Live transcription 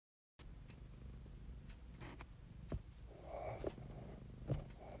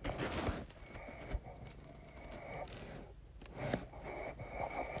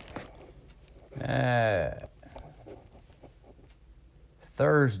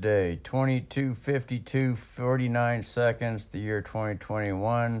Thursday, 22:52:49 seconds, the year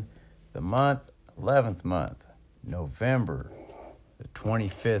 2021, the month, 11th month, November, the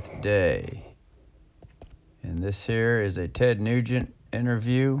 25th day. And this here is a Ted Nugent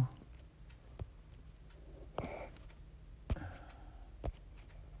interview.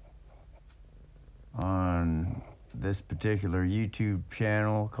 On this particular YouTube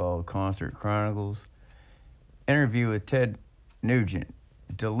channel called Concert Chronicles. Interview with Ted Nugent,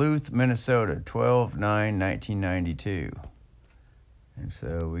 Duluth, Minnesota, 12/9/1992. And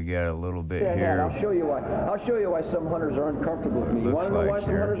so we got a little bit here. I'll show you why some hunters are uncomfortable with me. You want to know why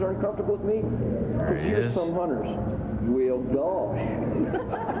some hunters are uncomfortable with me? There he is. Some hunters. Well, gosh.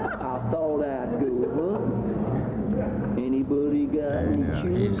 I thought I'd go, huh? Anybody got any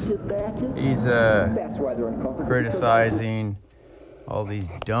chewing tobacco? He's That's why they're uncomfortable. criticizing all these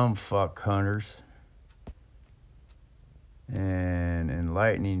dumb fuck hunters and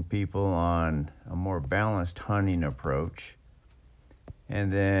enlightening people on a more balanced hunting approach.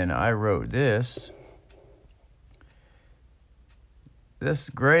 And then I wrote this. This is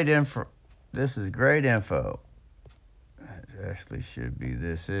great info. This is great info. It actually should be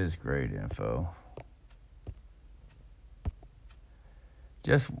this is great info.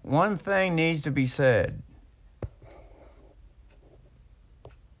 Just one thing needs to be said.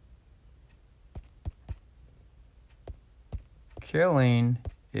 Killing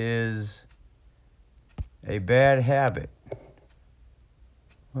is a bad habit.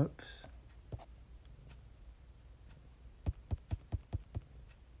 Whoops.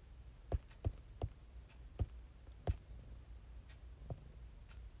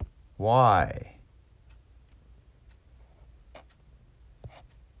 Why?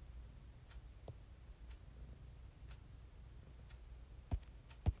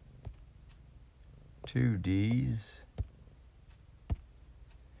 Two D's.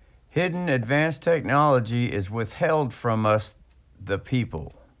 Hidden advanced technology is withheld from us, the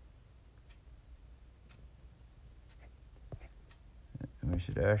people. We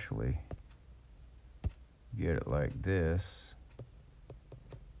should actually get it like this.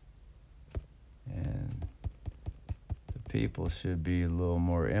 And the people should be a little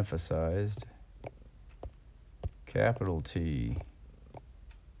more emphasized. Capital T,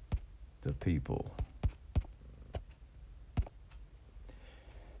 the people.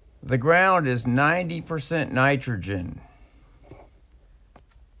 The ground is 90% nitrogen.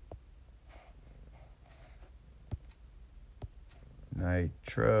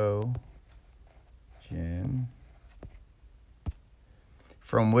 Nitrogen.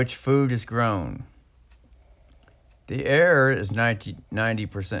 From which food is grown. The air is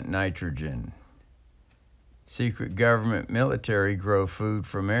 90% nitrogen. Secret government military grow food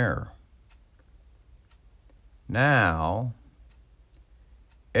from air. Now,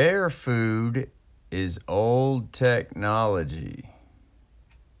 air food is old technology.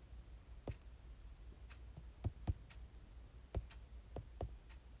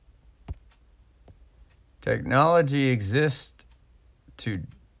 Technology exists to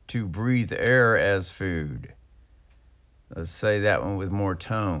breathe air as food. Let's say that one with more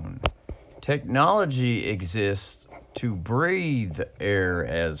tone. Technology exists to breathe air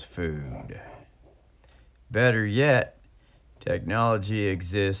as food. Better yet, technology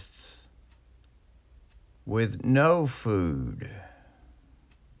exists with no food.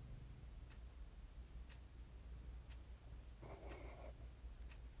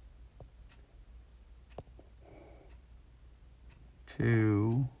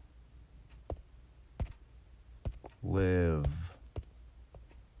 To live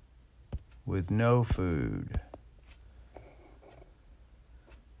with no food.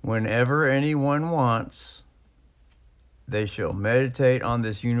 Whenever anyone wants, they shall meditate on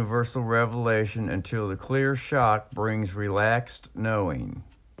this universal revelation until the clear shock brings relaxed knowing.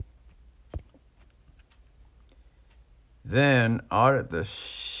 Then audit the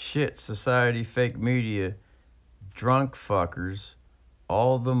shit society fake media drunk fuckers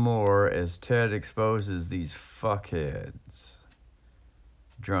all the more as Ted exposes these fuckheads.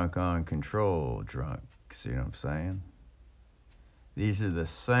 Drunk on control, drunk. See what I'm saying? These are the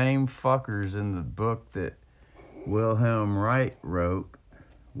same fuckers in the book that Wilhelm Reich wrote,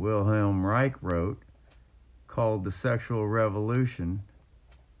 called The Sexual Revolution.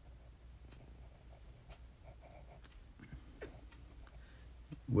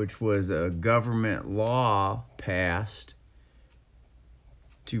 Which was a government law passed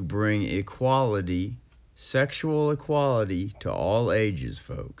to bring equality, sexual equality, to all ages,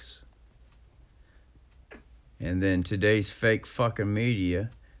 folks. And then today's fake fucking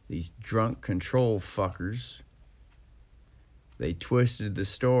media, these drunk control fuckers, they twisted the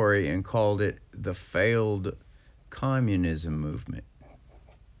story and called it the failed communism movement.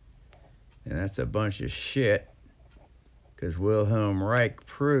 And that's a bunch of shit, because Wilhelm Reich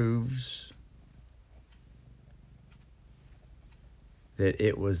proves that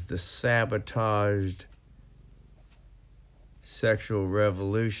it was the sabotaged sexual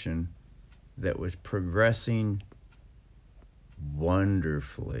revolution that was progressing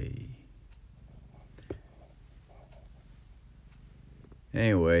wonderfully.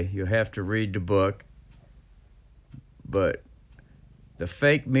 Anyway, you'll have to read the book, but the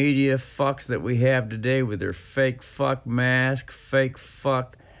fake media fucks that we have today with their fake fuck mask, fake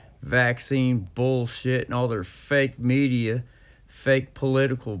fuck vaccine bullshit, and all their fake media, fake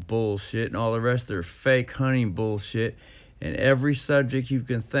political bullshit, and all the rest of their fake hunting bullshit, and every subject you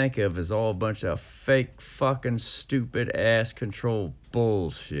can think of is all a bunch of fake fucking stupid ass control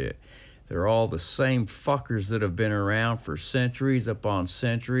bullshit. They're all the same fuckers that have been around for centuries upon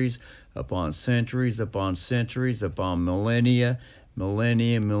centuries upon centuries upon centuries upon millennia,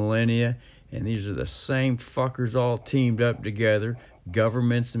 and these are the same fuckers all teamed up together,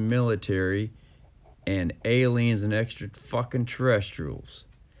 governments and military, and aliens and extra fucking terrestrials.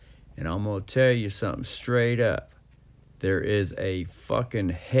 And I'm gonna tell you something straight up. There is a fucking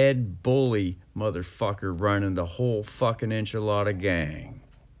head bully motherfucker running the whole fucking enchilada gang.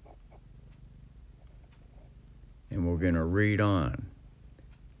 And we're gonna read on.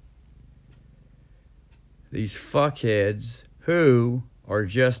 These fuckheads who are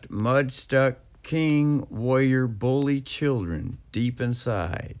just mud-stuck king, warrior, bully children deep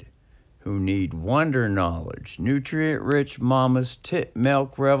inside, who need wonder knowledge, nutrient-rich mama's tit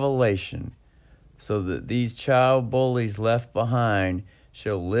milk revelation, so that these child bullies left behind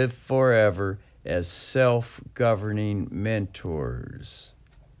shall live forever as self-governing mentors.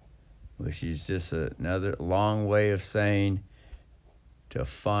 Which is just another long way of saying to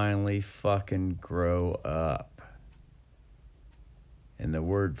finally fucking grow up. And the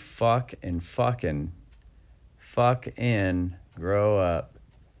word fuck and fucking, fuck in, grow up.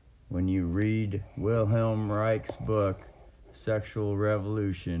 When you read Wilhelm Reich's book, Sexual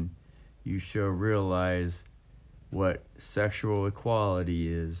Revolution, you shall realize what sexual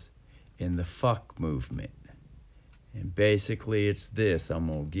equality is in the fuck movement. And basically it's this, I'm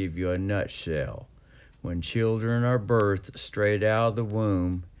going to give you a nutshell. When children are birthed straight out of the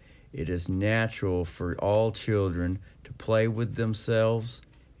womb, it is natural for all children to play with themselves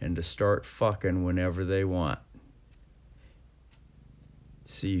and to start fucking whenever they want.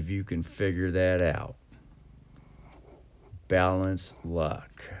 See if you can figure that out. Balance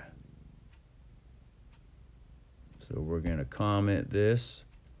luck. So we're going to comment this.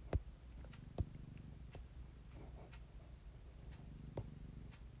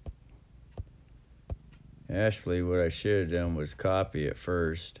 Actually, what I should have done was copy it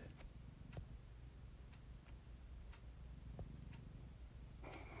first.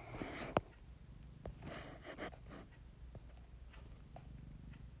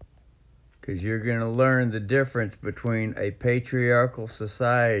 Because you're going to learn the difference between a patriarchal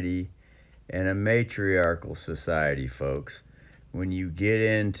society and a matriarchal society, folks, when you get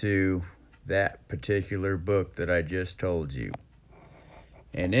into that particular book that I just told you.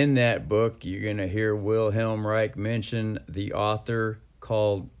 And in that book, you're going to hear Wilhelm Reich mention the author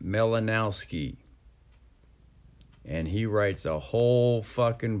called Melanowski. And he writes a whole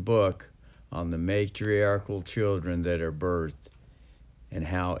fucking book on the matriarchal children that are birthed, and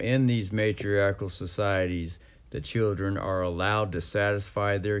how in these matriarchal societies, the children are allowed to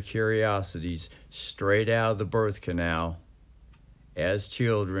satisfy their curiosities straight out of the birth canal as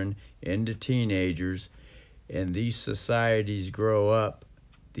children into teenagers, and these societies grow up,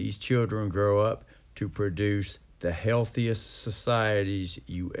 these children grow up to produce the healthiest societies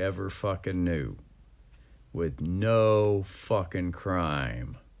you ever fucking knew, with no fucking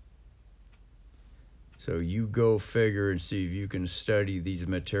crime. So you go figure and see if you can study these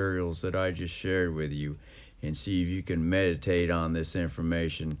materials that I just shared with you and see if you can meditate on this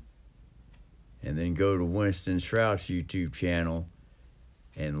information. And then go to Winston Shrout's YouTube channel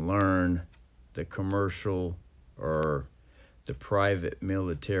and learn the commercial or the private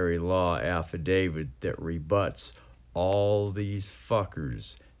military law affidavit that rebuts all these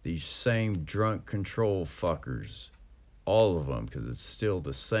fuckers, these same drunk control fuckers, all of them, because it's still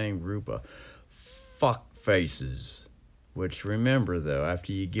the same group of fuck faces. Which, remember though,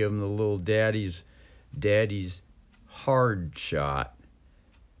 after you give them the little daddy's hard shot,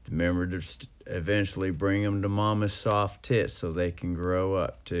 remember to eventually bring them to mama's soft tits so they can grow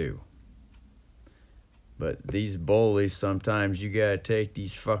up too. But these bullies, sometimes you gotta take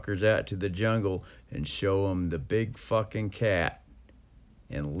these fuckers out to the jungle and show them the big fucking cat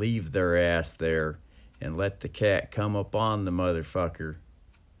and leave their ass there and let the cat come up on the motherfucker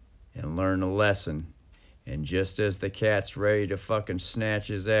and learn a lesson. And just as the cat's ready to fucking snatch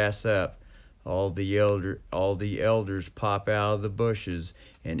his ass up, all the elders pop out of the bushes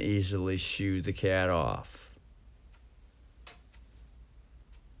and easily shoo the cat off.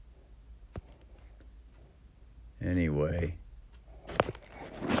 Anyway.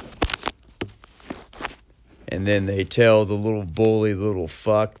 And then they tell the little bully little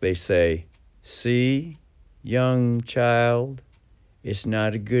fuck, they say, "See, young child, it's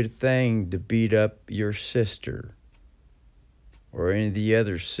not a good thing to beat up your sister or any of the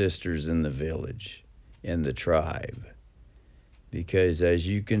other sisters in the village, in the tribe. Because as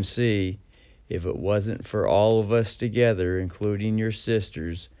you can see, if it wasn't for all of us together, including your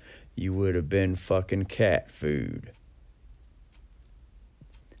sisters, you would have been fucking cat food."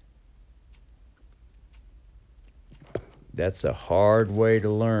 That's a hard way to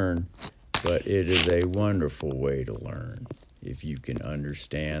learn, but it is a wonderful way to learn if you can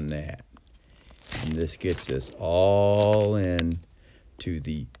understand that. And this gets us all in to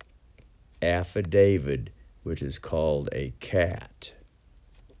the affidavit, which is called a CAT.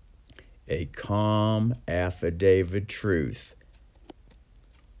 A calm affidavit truth.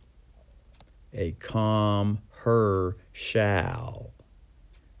 A calm her shall.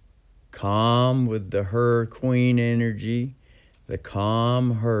 Calm with the her queen energy, the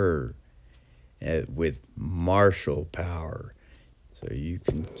calm her with martial power. So you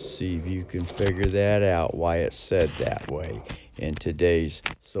can see if you can figure that out, why it's said that way in today's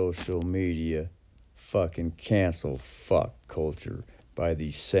social media fucking cancel fuck culture by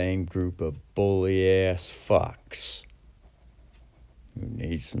the same group of bully ass fucks who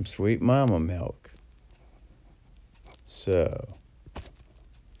need some sweet mama milk. So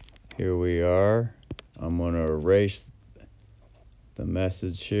here we are. I'm going to erase the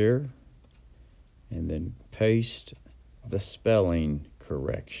message here and then paste the spelling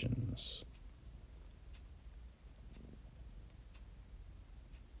corrections.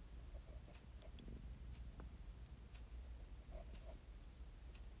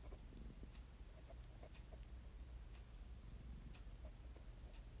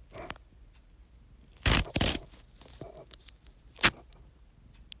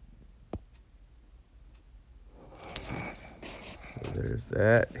 So there's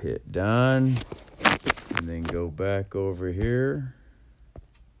that. Hit done. And then go back over here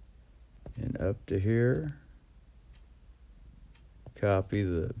and up to here. Copy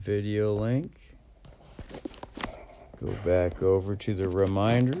the video link. Go back over to the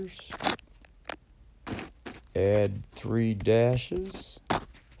reminders. Add 3 dashes,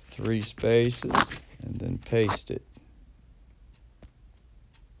 3 spaces, and then paste it.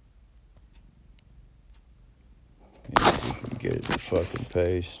 And if you can get it to fucking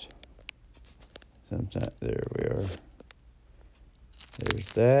paste. Sometime, there we are. There's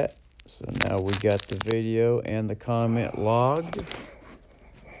that. So now we got the video and the comment logged.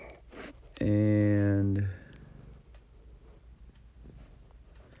 And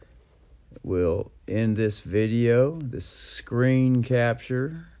we'll end this video, this screen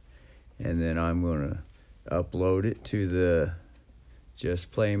capture, and then I'm going to upload it to the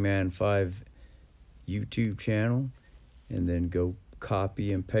Just Play Man 5 YouTube channel, and then go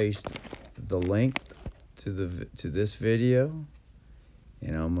copy and paste the link to this video,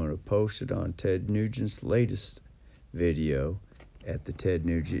 and I'm going to post it on Ted Nugent's latest video at the Ted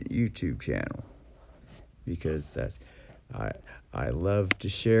Nugent YouTube channel, because that's I love to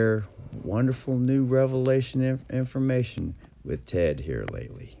share wonderful new revelation information with Ted here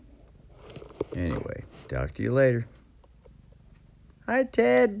lately. Anyway, talk to you later. Hi,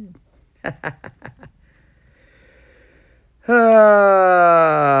 Ted.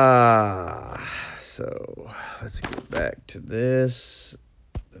 So let's get back to this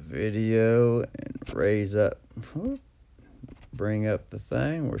video and raise up, bring up the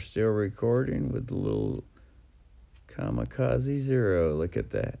thing. We're still recording with the little kamikaze 0. Look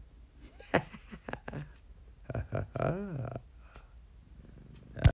at that.